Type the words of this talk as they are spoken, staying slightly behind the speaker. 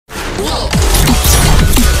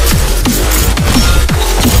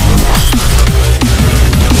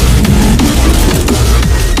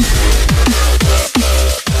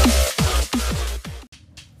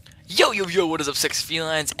Yo, what is up, sex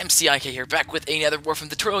felines? M.C.I.K here, back with another Warframe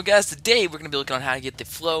tutorial, guys. Today, we're going to be looking on how to get the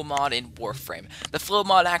flow mod in Warframe. The flow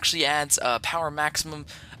mod actually adds power maximum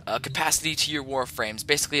capacity to your Warframes,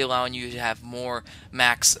 basically allowing you to have more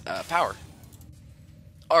max power.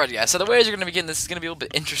 Alright guys, so the ways you're going to be getting this is going to be a little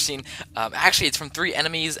bit interesting. Actually, it's from 3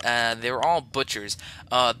 enemies. They were all butchers.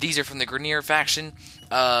 These are from the Grenier faction.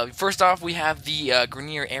 First off, we have the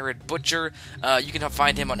Grenier Arid Butcher. You can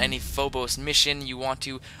find him on any Phobos mission you want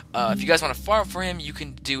to. If you guys want to farm for him, you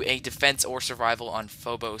can do a defense or survival on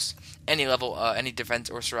Phobos. Any level, any defense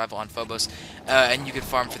or survival on Phobos. And you can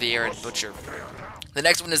farm for the Arid Butcher. The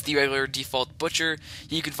next one is the regular default Butcher.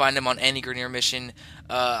 You can find him on any Grenier mission.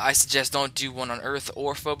 I suggest don't do one on Earth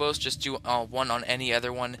or Phobos, just do one on any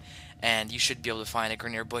other one, and you should be able to find a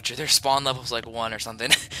Grenier Butcher. Their spawn level is like 1 or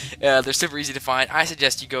something. They're super easy to find. I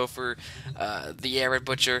suggest you go for the Arid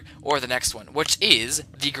Butcher or the next one, which is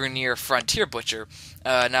the Grenier Frontier Butcher.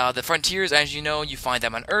 Now, the Frontiers, as you know, you find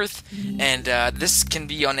them on Earth, and this can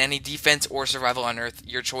be on any defense or survival on Earth,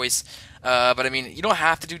 your choice. But I mean, you don't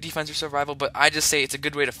have to do defense or survival, but I just say it's a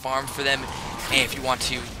good way to farm for them, and if you want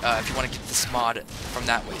to get this mod from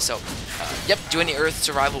that way. So, yep, do any Earth,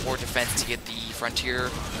 survival, or defense to get the Frontier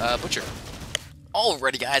Butcher.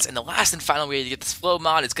 Alrighty guys, and the last and final way to get this flow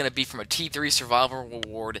mod is going to be from a T3 survival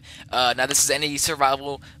reward. Now this is any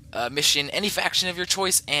survival mission, any faction of your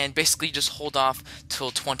choice, and basically just hold off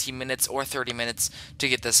till 20 minutes or 30 minutes to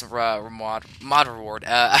get this mod reward.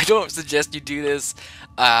 I don't suggest you do this.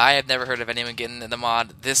 I have never heard of anyone getting the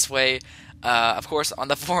mod this way. Of course, on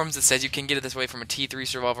the forums it says you can get it this way from a T3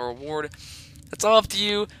 survival reward. That's all up to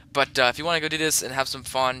you, but if you want to go do this and have some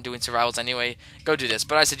fun doing survivals anyway, go do this.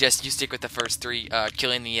 But I suggest you stick with the first 3,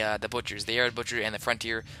 killing the butchers, the Arid Butcher and the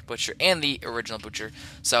Frontier Butcher and the original Butcher.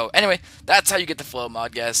 So anyway, that's how you get the flow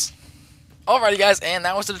mod, guys. Alrighty guys, and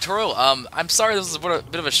that was the tutorial. I'm sorry this was a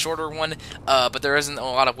bit of a shorter one, but there isn't a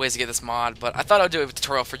lot of ways to get this mod, but I thought I'd do a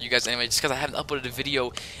tutorial for you guys anyway, just because I haven't uploaded a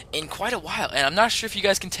video in quite a while, and I'm not sure if you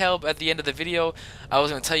guys can tell at the end of the video. I was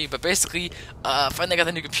going to tell you, but basically, finally got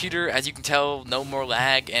the new computer. As you can tell, no more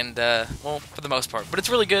lag, and, well, for the most part, but it's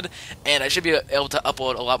really good, and I should be able to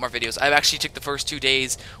upload a lot more videos. I actually took the first 2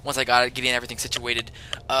 days, once I got it, getting everything situated,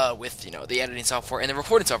 with, you know, the editing software and the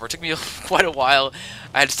recording software. It took me quite a while.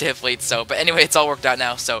 I had to stay up late, but anyway, it's all worked out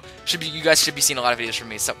now, so you guys should be seeing a lot of videos from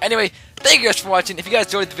me. So anyway, thank you guys for watching. If you guys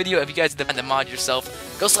enjoyed the video, if you guys did the mod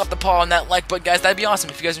yourself, go slap the paw on that like button, guys. That'd be awesome.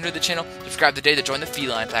 If you guys enjoyed the channel, subscribe today to join the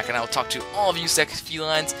feline pack, and I will talk to all of you sex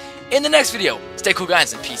felines in the next video. Stay cool,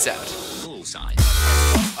 guys, and peace out. Bullseye.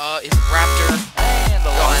 It's Raptor and the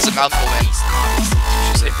lion. It's a mouthful, man.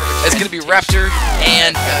 It's gonna be Raptor,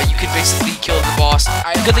 and you can basically kill the boss.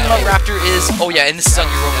 The good thing about Raptor is, oh yeah, and this is on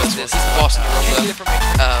Europa as well. He's the boss on Europa.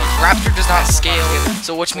 Raptor does not scale,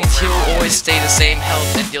 so which means he'll always stay the same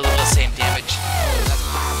health and deal the same damage.